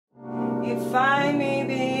you'd find me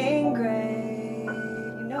being great.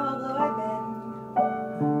 You know how blue I've been.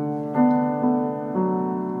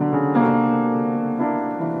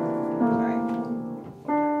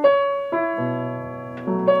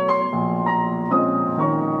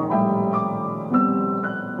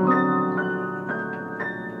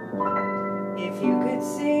 If you could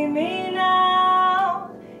see me now,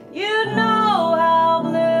 you'd know how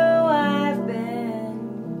blue I've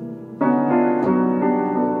been.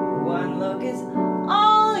 One look is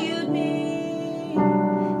all you'd need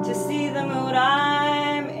to see the mood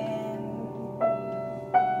I'm in.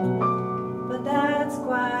 But that's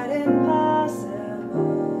quite impossible.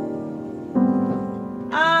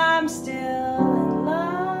 I'm still in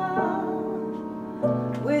love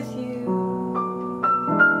with you.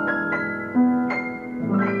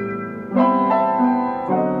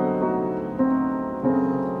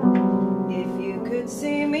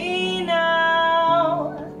 See me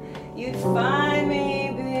now, you'd find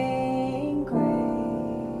me being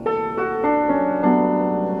great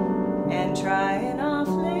and trying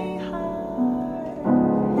awfully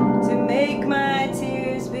hard to make my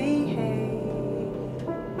tears behave.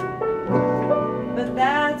 But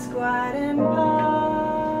that's quite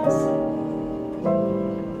impossible.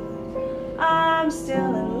 I'm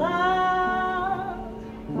still in love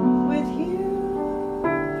with you.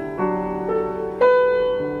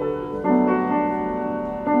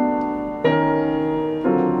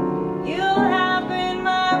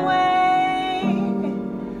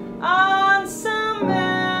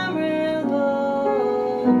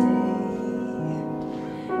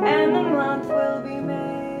 And the month will be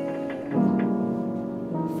made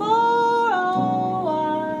for a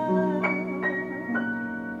while.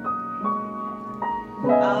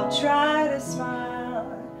 I'll try to smile,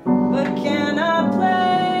 but cannot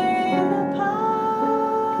play the part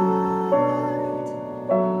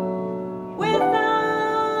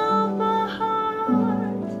without my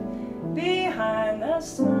heart behind the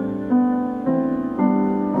smile.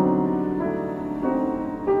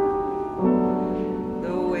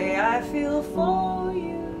 I feel for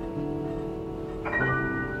you,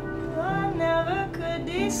 I never could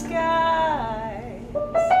disguise.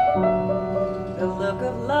 The look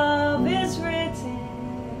of love is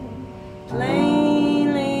written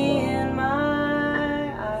plainly in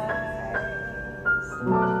my eyes.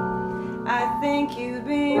 I think you'd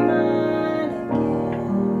be mine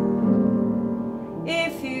again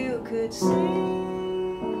if you could see me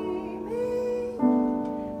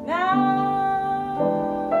now.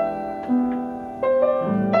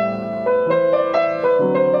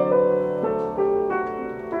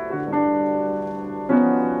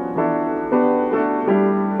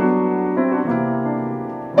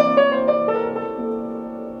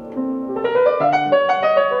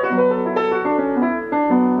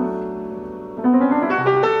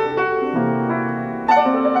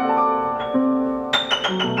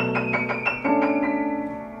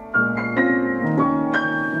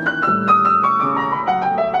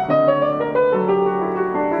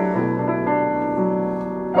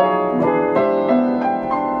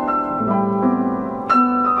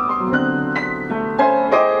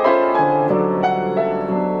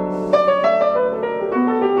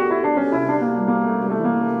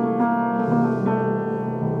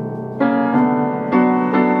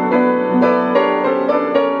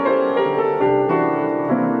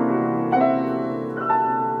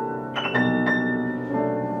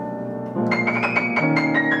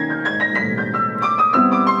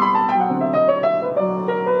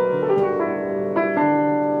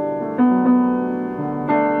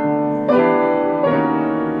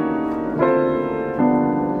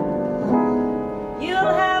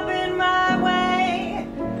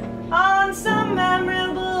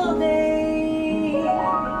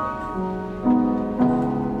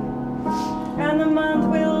 And the month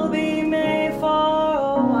will be May for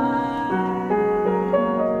a while.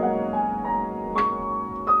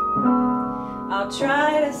 I'll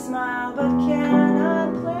try to smile but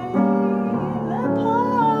cannot play the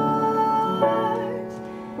part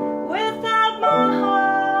without my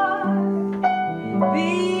heart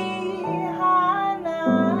behind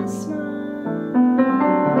the smile.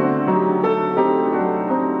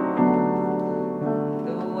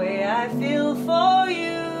 The way I feel for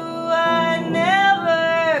you I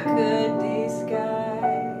never could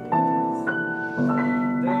disguise.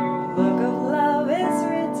 The look of love is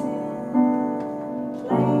written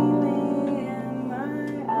plainly in my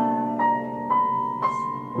eyes.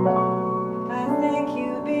 I think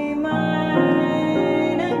you'd be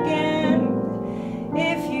mine again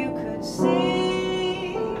if you could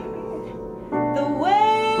see the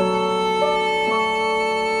way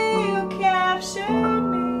you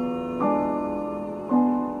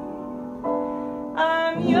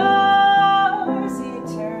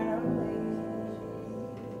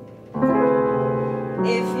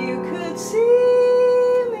If you could see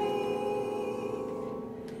me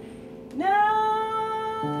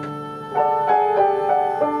now.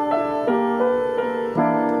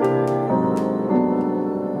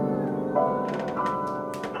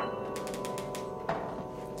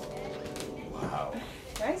 Wow.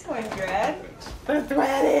 Nice one, Dred. I'm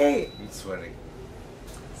sweaty. I'm sweating.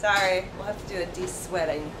 Sorry, we'll have to do a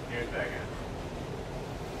de-sweating. Here's back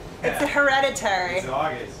in. It's hereditary. It's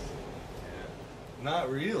August. Yeah. Not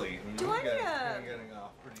really. I mean, Do we're I, getting